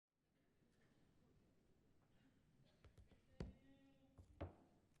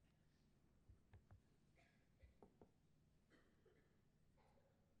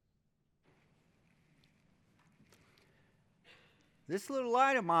This little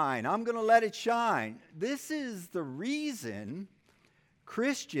light of mine, I'm going to let it shine. This is the reason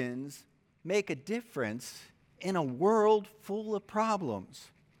Christians make a difference in a world full of problems.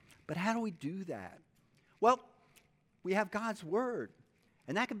 But how do we do that? Well, we have God's Word.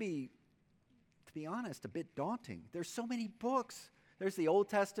 And that can be, to be honest, a bit daunting. There's so many books. There's the Old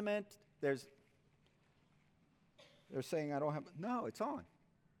Testament. They're saying I don't have, no, it's on.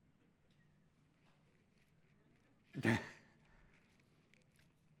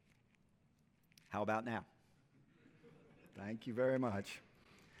 How about now? Thank you very much.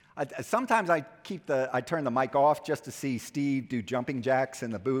 Sometimes I turn the mic off just to see Steve do jumping jacks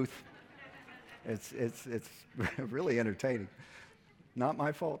in the booth. It's really entertaining. Not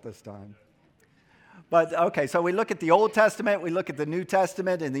my fault this time. But okay, so we look at the Old Testament, we look at the New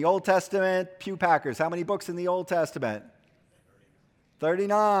Testament. In the Old Testament, Pew Packers, how many books in the Old Testament?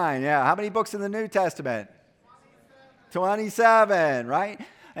 39, yeah. How many books in the New Testament? 27, right?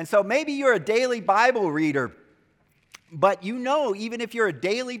 And so maybe you're a daily Bible reader, but you know, even if you're a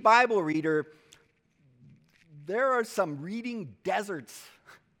daily Bible reader, there are some reading deserts.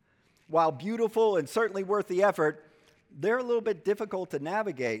 While beautiful and certainly worth the effort, they're a little bit difficult to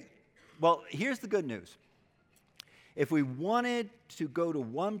navigate. Well, here's the good news. If we wanted to go to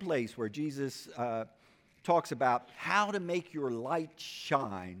one place where Jesus talks about how to make your light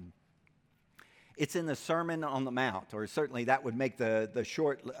shine, it's in the Sermon on the Mount, or certainly that would make the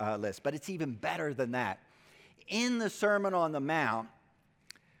short list, but it's even better than that. In the Sermon on the Mount,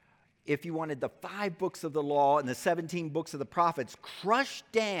 if you wanted the 5 books of the law and the 17 books of the prophets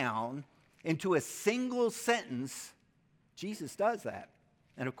crushed down into a single sentence, Jesus does that.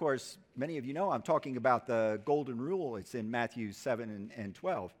 And of course, many of you know I'm talking about the golden rule. It's in Matthew 7 and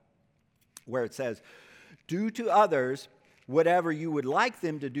 12, where it says, "Do to others whatever you would like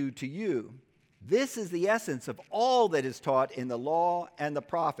them to do to you. This is the essence of all that is taught in the law and the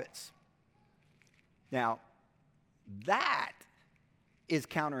prophets." Now, that is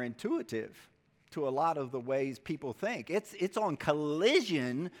counterintuitive to a lot of the ways people think. It's on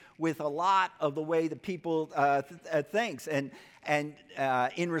collision with a lot of the way that people thinks. And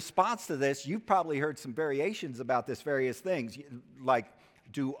in response to this, you've probably heard some variations about this various things, like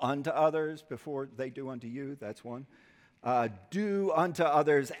do unto others before they do unto you. That's one. Do unto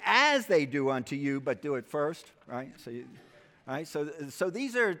others as they do unto you, but do it first, right? So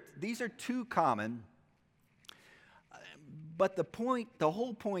these are too common. But the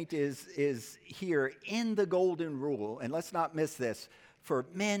whole point is here in the golden rule, and let's not miss this, for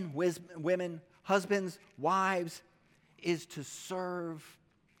men, women, husbands, wives, is to serve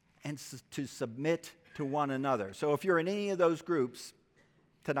and to submit to one another. So if you're in any of those groups,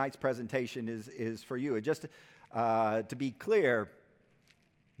 tonight's presentation is for you. And just to be clear,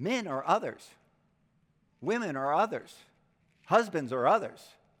 men are others, women are others, husbands are others,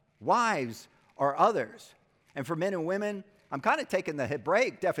 wives are others. And for men and women, I'm kind of taking the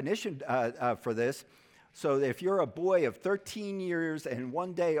Hebraic definition for this. So if you're a boy of 13 years and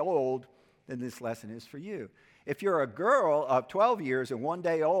 1 day old, then this lesson is for you. If you're a girl of 12 years and 1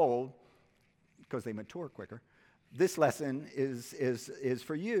 day old, because they mature quicker, this lesson is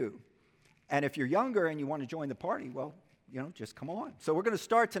for you. And if you're younger and you want to join the party, well, just come on. So we're going to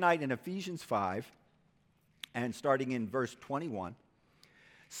start tonight in Ephesians 5, and starting in verse 21.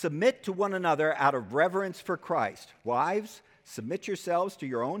 Submit to one another out of reverence for Christ. Wives, submit yourselves to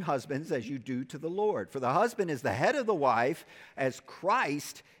your own husbands as you do to the Lord. For the husband is the head of the wife, as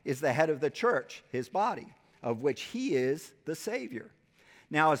Christ is the head of the church, his body, of which he is the Savior.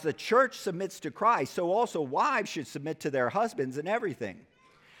 Now, as the church submits to Christ, so also wives should submit to their husbands in everything.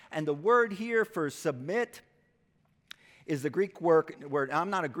 And the word here for submit is the Greek word. I'm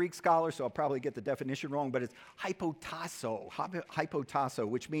not a Greek scholar, so I'll probably get the definition wrong, but it's hypotasso,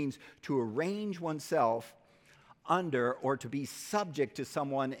 which means to arrange oneself under or to be subject to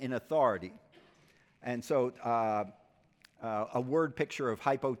someone in authority. And so a word picture of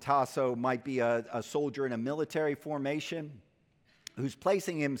hypotasso might be a soldier in a military formation who's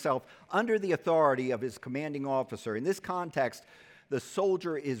placing himself under the authority of his commanding officer. In this context, the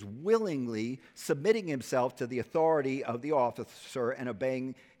soldier is willingly submitting himself to the authority of the officer and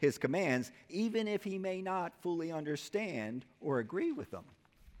obeying his commands, even if he may not fully understand or agree with them.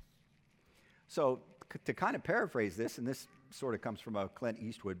 So to kind of paraphrase this, and this sort of comes from a Clint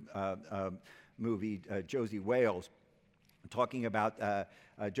Eastwood movie, Josie Wales, talking about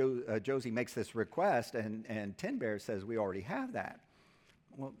Josie makes this request, and Tin Bear says, we already have that.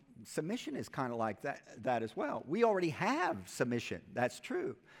 Well, submission is kind of like that as well. We already have submission. That's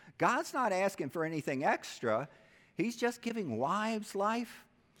true. God's not asking for anything extra. He's just giving wives life,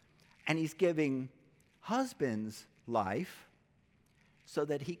 and he's giving husbands life. so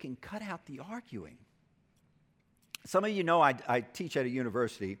that he can cut out the arguing. Some of you know I teach at a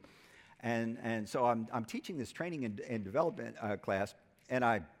university, and so I'm teaching this training and development class, and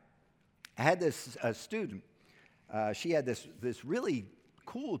I had this student. She had this really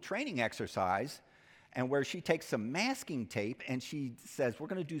cool training exercise, and where she takes some masking tape and she says, we're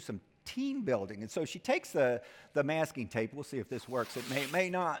going to do some team building. And so she takes the masking tape. We'll see if this works. It may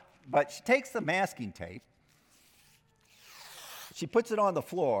not, but she takes the masking tape. She puts it on the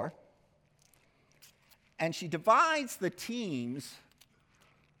floor, and she divides the teams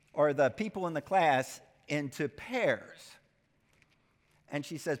or the people in the class into pairs. And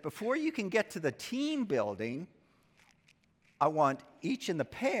she says, before you can get to the team building, I want each in the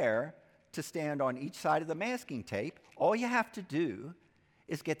pair to stand on each side of the masking tape. All you have to do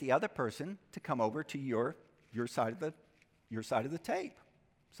is get the other person to come over to your side of the tape.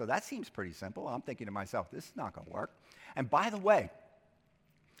 So that seems pretty simple. I'm thinking to myself, this is not going to work. And by the way,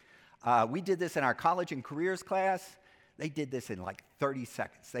 we did this in our college and careers class. They did this in like 30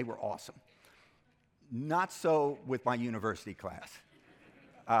 seconds. They were awesome. Not so with my university class.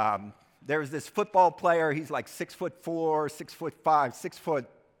 There was this football player. He's like 6'4", 6'5", 6 foot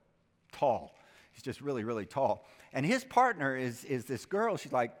tall. He's just really, really tall. And his partner is this girl.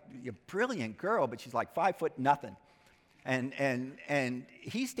 She's like a brilliant girl, but she's like 5 foot nothing. And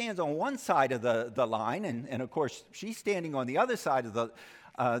he stands on one side of the line, and of course she's standing on the other side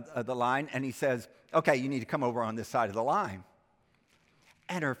of the line. And he says, "Okay, you need to come over on this side of the line."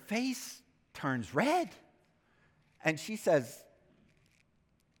 And her face turns red, and she says,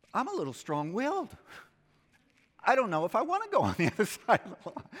 "I'm a little strong-willed. I don't know if I want to go on the other side of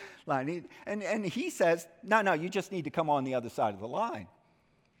the line." And he says, no, you just need to come on the other side of the line.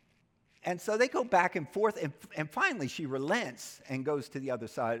 And so they go back and forth, and finally she relents and goes to the other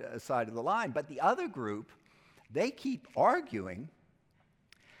side of the line. But the other group, they keep arguing,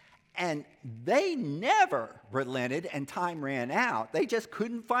 and they never relented, and time ran out. They just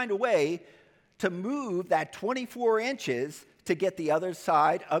couldn't find a way to move that 24 inches to get the other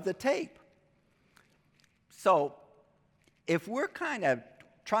side of the tape. So if we're kind of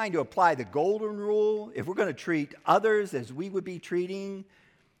trying to apply the golden rule, if we're going to treat others as we would be treating,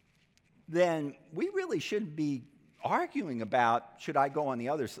 then we really shouldn't be arguing about, should I go on the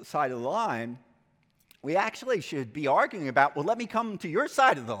other side of the line? We actually should be arguing about, well, let me come to your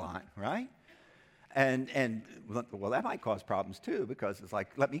side of the line, right? And well, that might cause problems too, because it's like,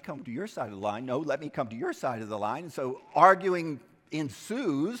 let me come to your side of the line. No, let me come to your side of the line. And so arguing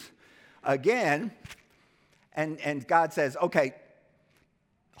ensues again, and God says, okay,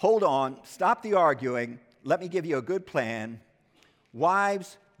 hold on, stop the arguing. Let me give you a good plan.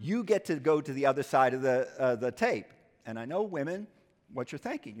 Wives, you get to go to the other side of the tape. And I know women, what you're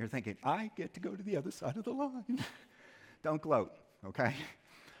thinking. You're thinking, I get to go to the other side of the line. Don't gloat, okay?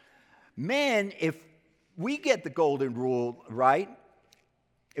 Men, if we get the golden rule right,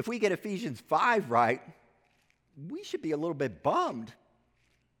 if we get Ephesians 5 right, we should be a little bit bummed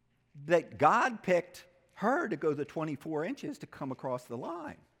that God picked her to go the 24 inches to come across the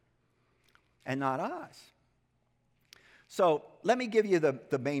line and not us. So let me give you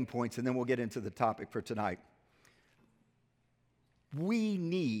the main points, and then we'll get into the topic for tonight. We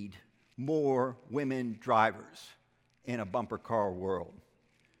need more women drivers in a bumper car world.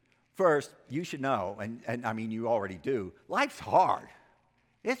 First, you should know, and I mean you already do, life's hard.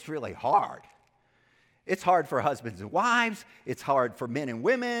 It's really hard. It's hard for husbands and wives. It's hard for men and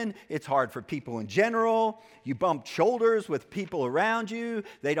women. It's hard for people in general. You bump shoulders with people around you.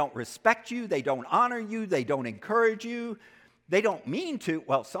 They don't respect you. They don't honor you. They don't encourage you. They don't mean to.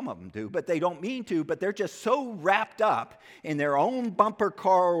 Well, some of them do, but they don't mean to. But they're just so wrapped up in their own bumper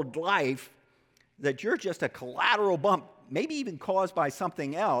car life that you're just a collateral bump, maybe even caused by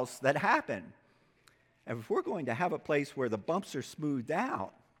something else that happened. And if we're going to have a place where the bumps are smoothed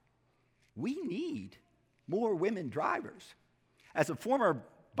out, we need more women drivers. As a former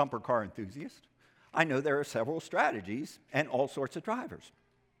bumper car enthusiast, I know there are several strategies and all sorts of drivers.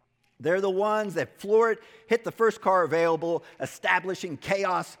 They're the ones that floor it, hit the first car available, establishing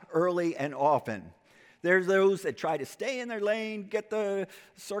chaos early and often. There's those that try to stay in their lane, get the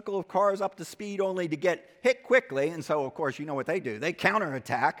circle of cars up to speed only to get hit quickly. And so, of course, you know what they do. They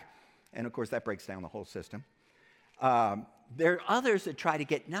counterattack. And, of course, that breaks down the whole system. There are others that try to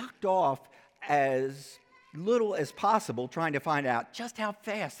get knocked off as little as possible, trying to find out just how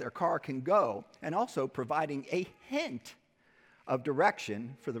fast their car can go, and also providing a hint of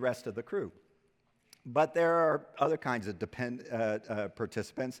direction for the rest of the crew. But there are other kinds of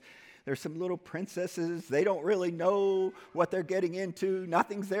participants. There's some little princesses. They don't really know what they're getting into.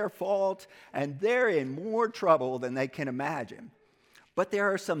 Nothing's their fault. And they're in more trouble than they can imagine. But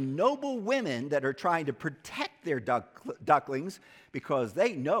there are some noble women that are trying to protect their ducklings because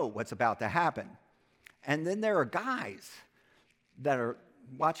they know what's about to happen. And then there are guys that are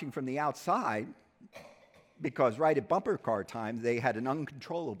watching from the outside because right at bumper car time, they had an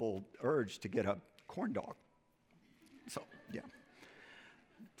uncontrollable urge to get a corn dog. So, yeah.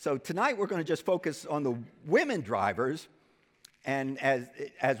 So tonight we're going to just focus on the women drivers. And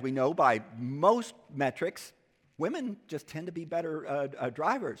as we know by most metrics, women just tend to be better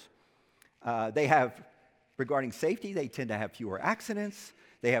drivers. They have, regarding safety, they tend to have fewer accidents.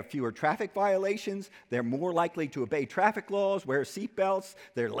 They have fewer traffic violations. They're more likely to obey traffic laws, wear seatbelts.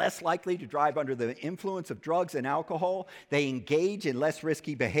 They're less likely to drive under the influence of drugs and alcohol. They engage in less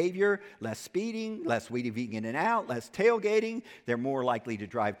risky behavior, less speeding, less weaving in and out, less tailgating. They're more likely to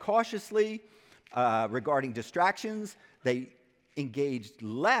drive cautiously. Regarding distractions, they engaged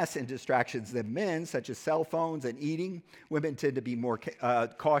less in distractions than men, such as cell phones and eating. Women tend to be more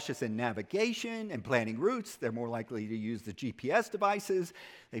cautious in navigation and planning routes. They're more likely to use the GPS devices.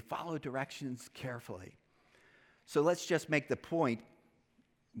 They follow directions carefully. So let's just make the point.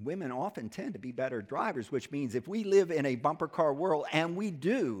 Women often tend to be better drivers, which means if we live in a bumper car world, and we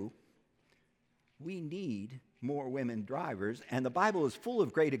do, we need more women drivers. And the Bible is full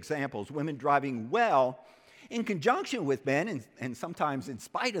of great examples, women driving well in conjunction with men, and sometimes in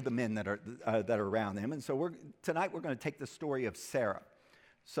spite of the men that are around them. And so tonight we're going to take the story of Sarah.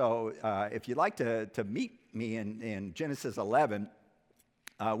 So if you'd like to meet me in Genesis 11,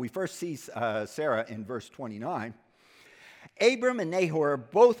 we first see Sarah in verse 29. Abram and Nahor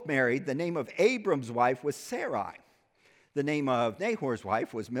both married. The name of Abram's wife was Sarai. The name of Nahor's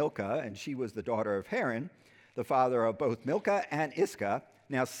wife was Milcah, and she was the daughter of Haran, the father of both Milcah and Iscah.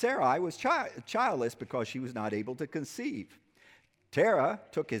 Now Sarai was childless because she was not able to conceive. Terah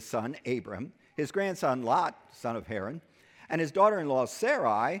took his son Abram, his grandson Lot, son of Haran, and his daughter-in-law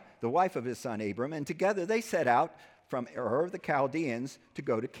Sarai, the wife of his son Abram, and together they set out from Ur of the Chaldeans to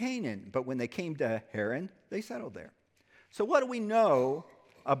go to Canaan. But when they came to Haran, they settled there. So what do we know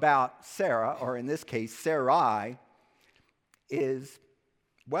about Sarah, or in this case Sarai, is,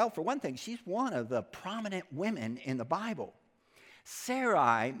 well, for one thing, she's one of the prominent women in the Bible.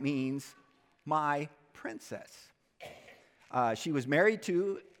 Sarai means my princess. She was married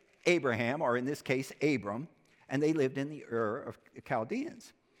to Abraham, or in this case, Abram, and they lived in the Ur of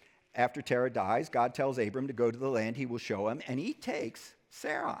Chaldeans. After Terah dies, God tells Abram to go to the land he will show him, and he takes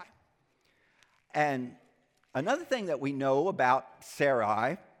Sarai. And another thing that we know about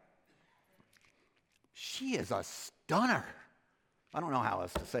Sarai, she is a stunner. I don't know how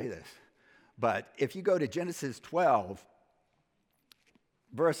else to say this, but if you go to Genesis 12,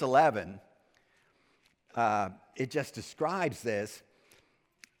 verse 11, it just describes this.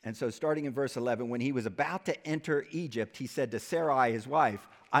 And so starting in verse 11, when he was about to enter Egypt, he said to Sarai, his wife,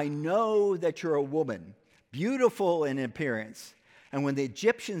 I know that you're a woman, beautiful in appearance. And when the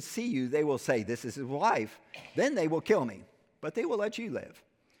Egyptians see you, they will say, this is his wife. Then they will kill me, but they will let you live.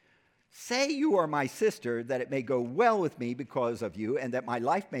 Say you are my sister, that it may go well with me because of you, and that my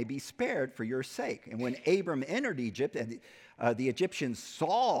life may be spared for your sake. And when Abram entered Egypt, and the Egyptians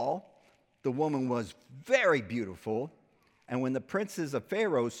saw the woman was very beautiful, and when the princes of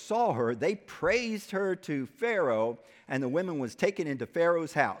Pharaoh saw her, they praised her to Pharaoh, and the woman was taken into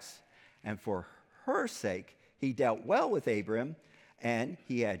Pharaoh's house. And for her sake, he dealt well with Abram, and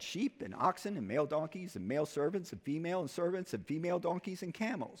he had sheep and oxen and male donkeys and male servants and female donkeys and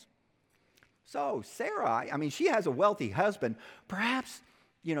camels. So Sarai, I mean, she has a wealthy husband. Perhaps,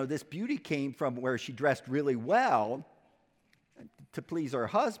 this beauty came from where she dressed really well to please her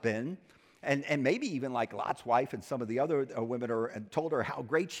husband, and maybe even like Lot's wife and some of the other women told her how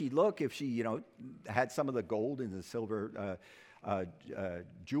great she'd look if she, had some of the gold and the silver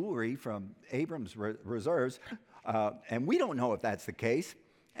jewelry from Abram's reserves. And we don't know if that's the case.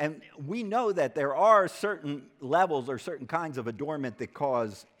 And we know that there are certain levels or certain kinds of adornment that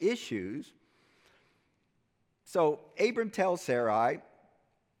cause issues. So Abram tells Sarai,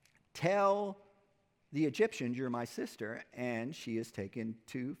 tell the Egyptians you're my sister, and she is taken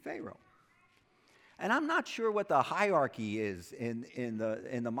to Pharaoh. And I'm not sure what the hierarchy is in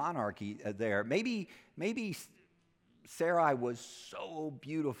the monarchy there. Maybe Sarai was so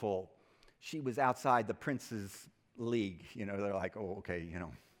beautiful, she was outside the prince's league. They're like, oh, okay,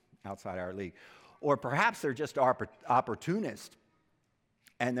 outside our league. Or perhaps they're just opportunists,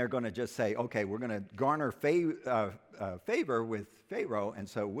 and they're going to just say, okay, we're going to garner favor with Pharaoh, and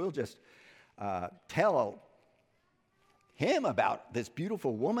so we'll just tell him about this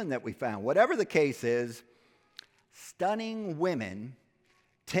beautiful woman that we found. Whatever the case is, stunning women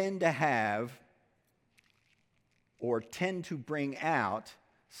tend to have or tend to bring out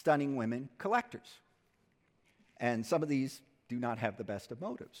stunning women collectors. And some of these do not have the best of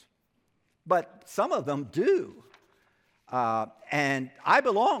motives. But some of them do. And I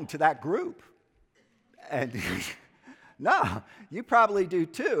belong to that group. And no, you probably do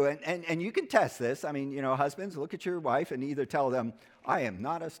too. And you can test this. I mean, husbands, look at your wife and either tell them, I am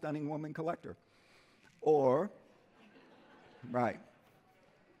not a stunning woman collector. Or, right.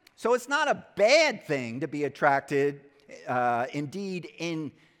 So it's not a bad thing to be attracted,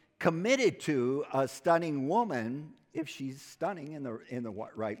 indeed, committed to a stunning woman if she's stunning in the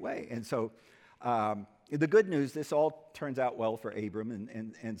right way. And so the good news, this all turns out well for Abram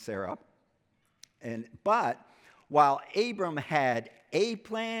and Sarah. But while Abram had a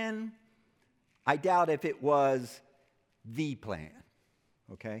plan, I doubt if it was the plan.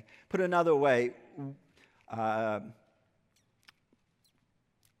 Okay? Put another way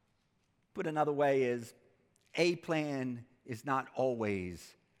is a plan is not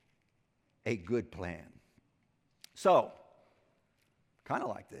always a good plan. So, kind of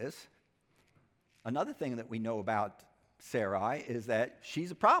like this, another thing that we know about Sarai is that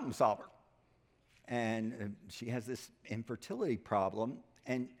she's a problem solver. And she has this infertility problem,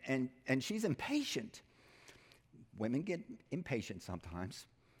 and she's impatient. Women get impatient sometimes.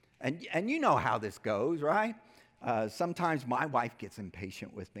 And you know how this goes, right? Sometimes my wife gets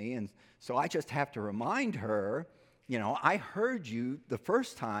impatient with me, and so I just have to remind her, I heard you the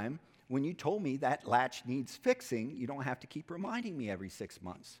first time when you told me that latch needs fixing. You don't have to keep reminding me every 6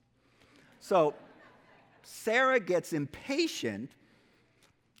 months. So Sarah gets impatient,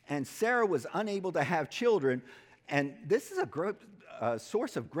 and Sarah was unable to have children, and this is a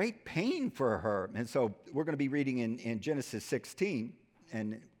source of great pain for her. And so we're going to be reading in Genesis 16,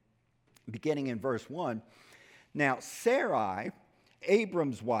 and beginning in verse 1. Now Sarai,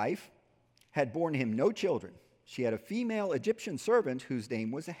 Abram's wife, had borne him no children. She had a female Egyptian servant whose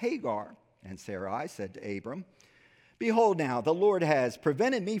name was Hagar. And Sarai said to Abram, Behold now, the Lord has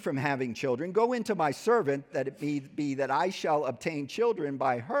prevented me from having children. Go into my servant, that it may be that I shall obtain children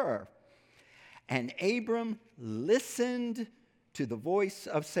by her. And Abram listened to the voice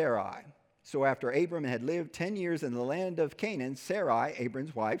of Sarai. So after Abram had lived 10 years in the land of Canaan, Sarai,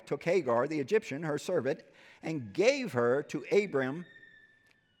 Abram's wife, took Hagar, the Egyptian, her servant, and gave her to Abram,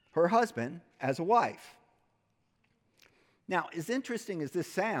 her husband, as a wife. Now, as interesting as this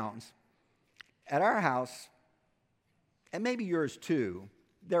sounds, at our house, and maybe yours too,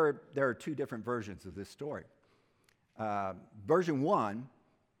 there are two different versions of this story. Version 1,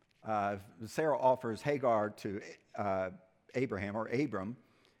 Sarah offers Hagar to Abraham or Abram,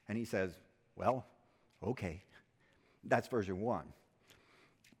 and he says, well, okay. That's version 1.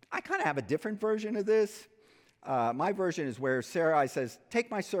 I kind of have a different version of this. My version is where Sarai says, take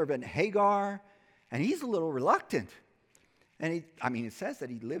my servant Hagar, and he's a little reluctant. And it says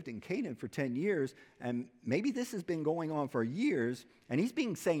that he lived in Canaan for 10 years, and maybe this has been going on for years, and he's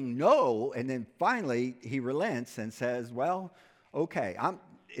being saying no, and then finally he relents and says, well, okay.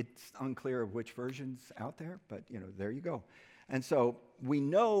 It's unclear of which version's out there, but there you go. And so we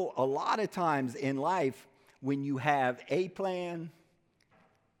know a lot of times in life, when you have a plan,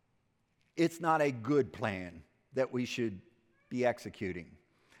 it's not a good plan that we should be executing.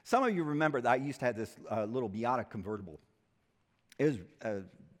 Some of you remember that I used to have this little Miata convertible. It was a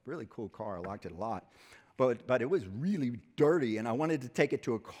really cool car. I liked it a lot. But it was really dirty, and I wanted to take it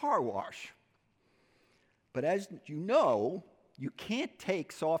to a car wash. But as you know, you can't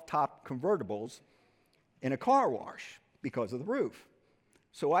take soft-top convertibles in a car wash because of the roof.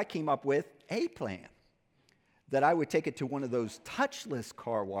 So I came up with a plan that I would take it to one of those touchless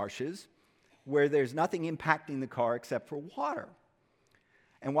car washes where there's nothing impacting the car except for water.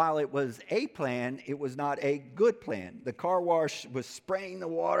 And while it was a plan, it was not a good plan. The car wash was spraying the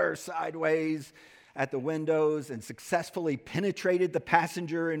water sideways at the windows and successfully penetrated the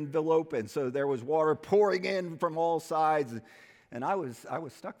passenger envelope, and so there was water pouring in from all sides. And I was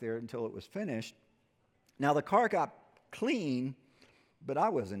stuck there until it was finished. Now the car got clean, but I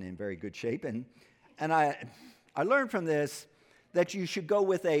wasn't in very good shape. And I learned from this that you should go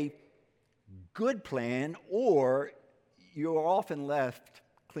with a good plan, or you're often left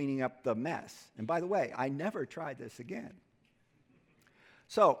cleaning up the mess. And by the way, I never tried this again.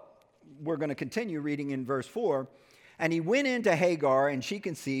 So we're going to continue reading in verse 4. And he went into Hagar, and she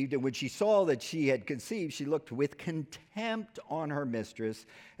conceived, and when she saw that she had conceived, she looked with contempt on her mistress.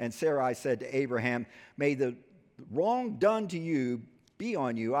 And Sarai said to Abraham, May the wrong done to you be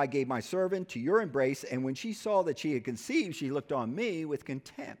on you. I gave my servant to your embrace, and when she saw that she had conceived, she looked on me with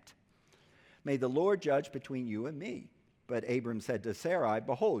contempt. May the Lord judge between you and me. But Abram said to Sarai,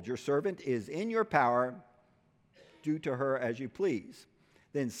 Behold, your servant is in your power. do to her as you please."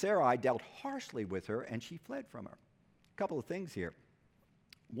 Then Sarai dealt harshly with her, and she fled from her. A couple of things here.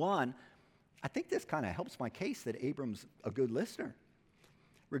 One, I think this kind of helps my case that Abram's a good listener.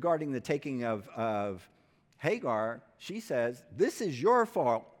 Regarding the taking of Hagar, she says, "This is your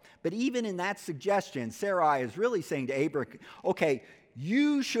fault." But even in that suggestion, Sarai is really saying to Abram, "Okay,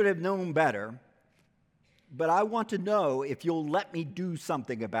 you should have known better, but I want to know if you'll let me do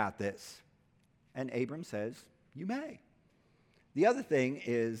something about this." And Abram says, "You may." The other thing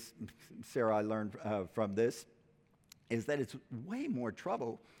is, Sarai learned from this, is that it's way more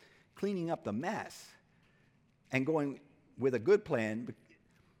trouble cleaning up the mess and going with a good plan,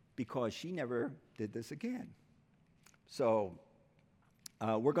 because she never did this again. So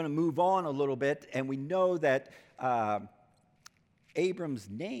we're going to move on a little bit, and we know that Abram's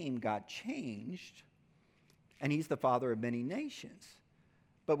name got changed, and he's the father of many nations.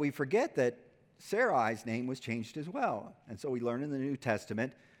 But we forget that Sarai's name was changed as well. And so we learn in the New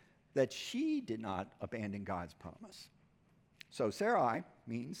Testament that she did not abandon God's promise. So Sarai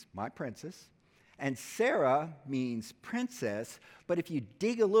means my princess, and Sarah means princess. But if you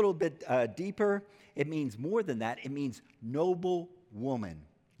dig a little bit deeper, it means more than that. It means noble woman.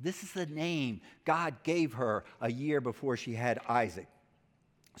 This is the name God gave her a year before she had Isaac.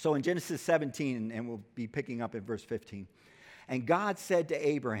 So in Genesis 17, and we'll be picking up at verse 15, "And God said to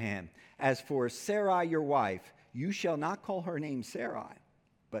Abraham, 'As for Sarai your wife, you shall not call her name Sarai,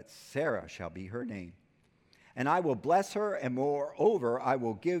 but Sarah shall be her name. And I will bless her, and moreover, I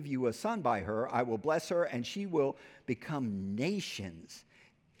will give you a son by her. I will bless her, and she will become nations.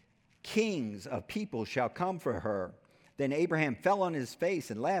 Kings of people shall come for her.' Then Abraham fell on his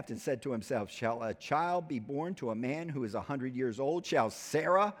face and laughed and said to himself, 'Shall a child be born to a man who is 100 years old? Shall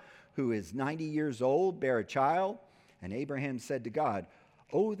Sarah, who is 90 years old, bear a child?' And Abraham said to God,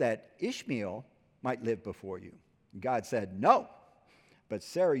 'Oh, that Ishmael might live before you.' And God said, 'No, but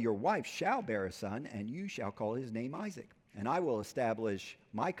Sarah your wife shall bear a son, and you shall call his name Isaac. And I will establish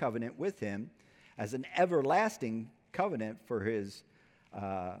my covenant with him as an everlasting covenant for his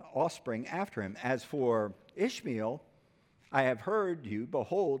offspring after him. As for Ishmael, I have heard you.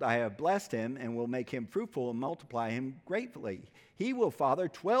 Behold, I have blessed him and will make him fruitful and multiply him greatly. He will father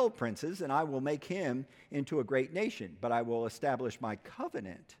 12 princes, and I will make him into a great nation. But I will establish my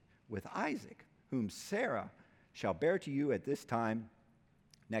covenant with Isaac, whom Sarah shall bear to you at this time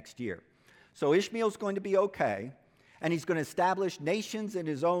next year.'" So Ishmael's going to be okay, and he's going to establish nations in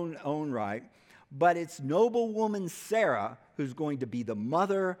his own right. But it's noble woman Sarah who's going to be the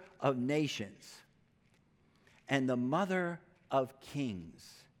mother of nations and the mother of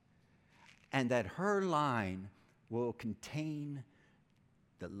kings, and that her line will contain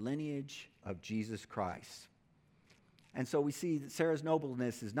the lineage of Jesus Christ. And so we see that Sarah's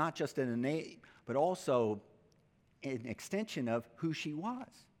nobleness is not just in a name, but also an extension of who she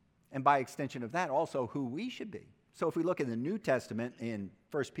was. And by extension of that, also who we should be. So if we look in the New Testament in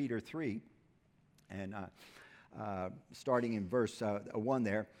 1 Peter 3, and starting in verse 1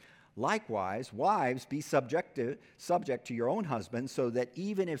 there, "Likewise, wives, be subject to your own husbands, so that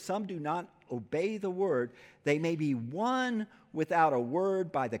even if some do not obey the word, they may be won without a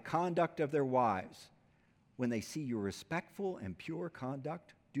word by the conduct of their wives. When they see your respectful and pure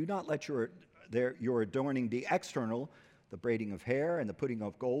conduct, do not let your adorning be external, the braiding of hair and the putting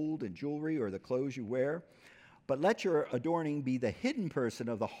of gold and jewelry or the clothes you wear, but let your adorning be the hidden person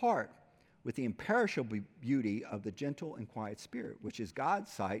of the heart, with the imperishable beauty of the gentle and quiet spirit, which in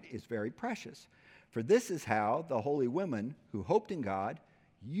God's sight is very precious. For this is how the holy women who hoped in God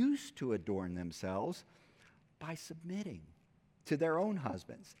used to adorn themselves, by submitting to their own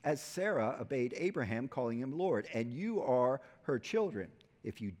husbands, as Sarah obeyed Abraham, calling him Lord. And you are her children,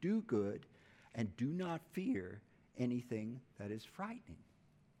 if you do good and do not fear anything that is frightening."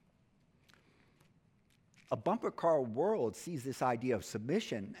 A bumper car world sees this idea of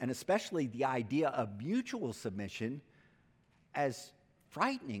submission, and especially the idea of mutual submission, as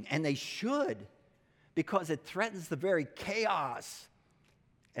frightening. And they should, because it threatens the very chaos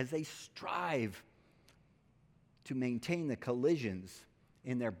as they strive to maintain the collisions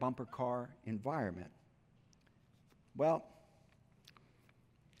in their bumper car environment. Well,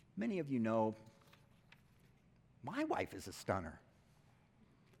 many of you know my wife is a stunner.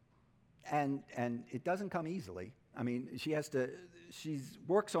 And it doesn't come easily. I mean, she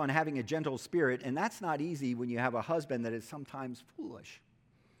works on having a gentle spirit, and that's not easy when you have a husband that is sometimes foolish.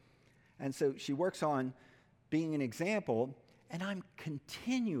 And so she works on being an example, and I'm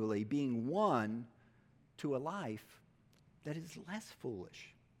continually being won to a life that is less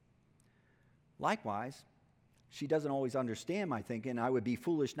foolish. Likewise, she doesn't always understand my thinking. I would be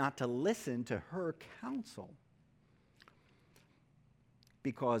foolish not to listen to her counsel.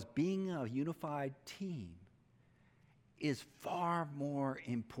 because being a unified team is far more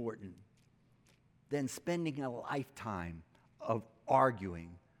important than spending a lifetime of arguing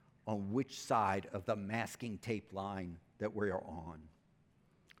on which side of the masking tape line that we are on.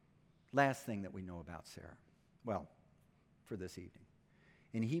 Last thing that we know about Sarah, well, for this evening.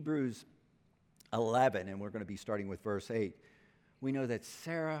 In Hebrews 11, and we're going to be starting with verse 8, we know that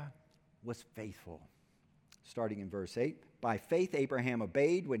Sarah was faithful. Starting in verse 8, by faith Abraham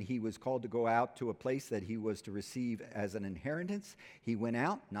obeyed when he was called to go out to a place that he was to receive as an inheritance. He went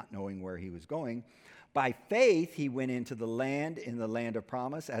out, not knowing where he was going. By faith he went into the land in the land of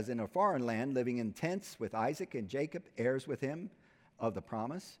promise, as in a foreign land, living in tents with Isaac and Jacob, heirs with him of the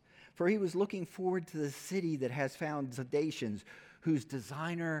promise. For he was looking forward to the city that has foundations, whose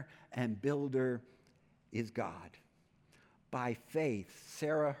designer and builder is God. By faith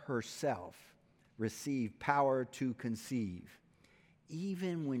Sarah herself received power to conceive,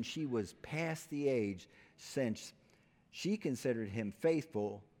 even when she was past the age, since she considered him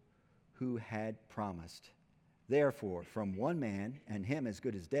faithful who had promised. Therefore, from one man, and him as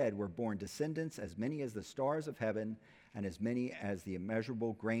good as dead, were born descendants as many as the stars of heaven and as many as the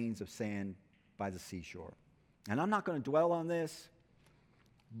immeasurable grains of sand by the seashore. And I'm not going to dwell on this,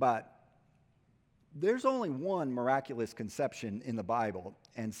 but there's only one miraculous conception in the Bible,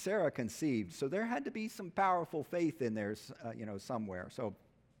 and Sarah conceived. So there had to be some powerful faith in there, somewhere. So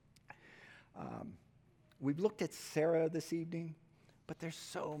we've looked at Sarah this evening, but there's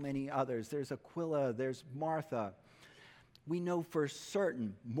so many others. There's Aquila, there's Martha. We know for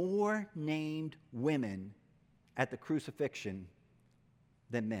certain more named women at the crucifixion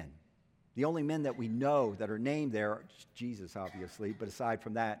than men. The only men that we know that are named there are Jesus, obviously, but aside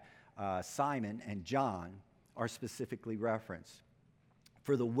from that, Simon and John are specifically referenced.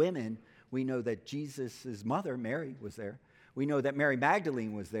 For the women, we know that Jesus' mother, Mary, was there. We know that Mary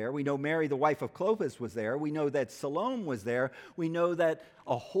Magdalene was there. We know Mary, the wife of Clopas, was there. We know that Salome was there. We know that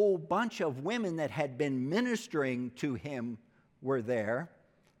a whole bunch of women that had been ministering to him were there.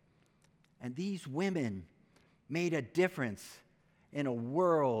 And these women made a difference in a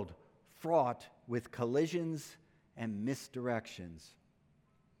world fraught with collisions and misdirections.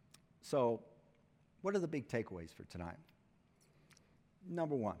 So, what are the big takeaways for tonight?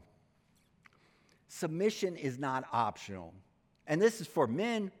 Number one, submission is not optional. And this is for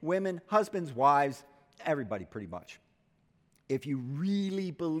men, women, husbands, wives, everybody pretty much. If you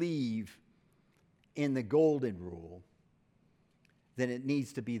really believe in the golden rule, then it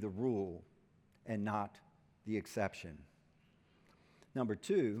needs to be the rule and not the exception. Number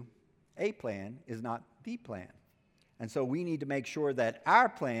two, a plan is not the plan. And so we need to make sure that our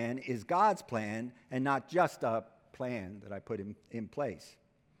plan is God's plan and not just a plan that I put in place.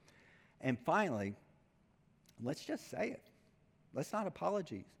 And finally, let's just say it. Let's not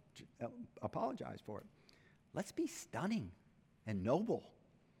apologize for it. Let's be stunning and noble.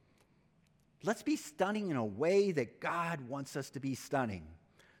 Let's be stunning in a way that God wants us to be stunning,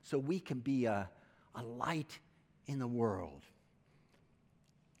 so we can be a light in the world.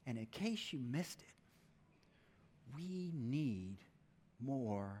 And in case you missed it, we need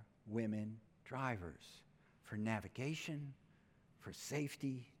more women drivers for navigation, for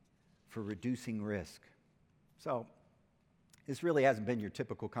safety, for reducing risk. So, this really hasn't been your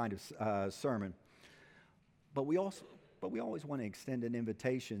typical kind of sermon, but we always want to extend an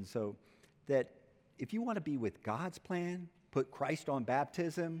invitation so that if you want to be with God's plan, put Christ on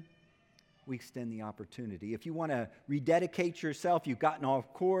baptism, we extend the opportunity. If you want to rededicate yourself, you've gotten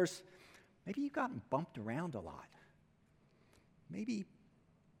off course, maybe you've gotten bumped around a lot. Maybe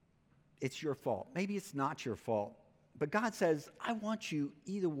it's your fault. Maybe it's not your fault. But God says, I want you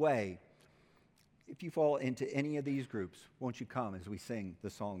either way. If you fall into any of these groups, won't you come as we sing the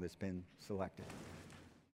song that's been selected?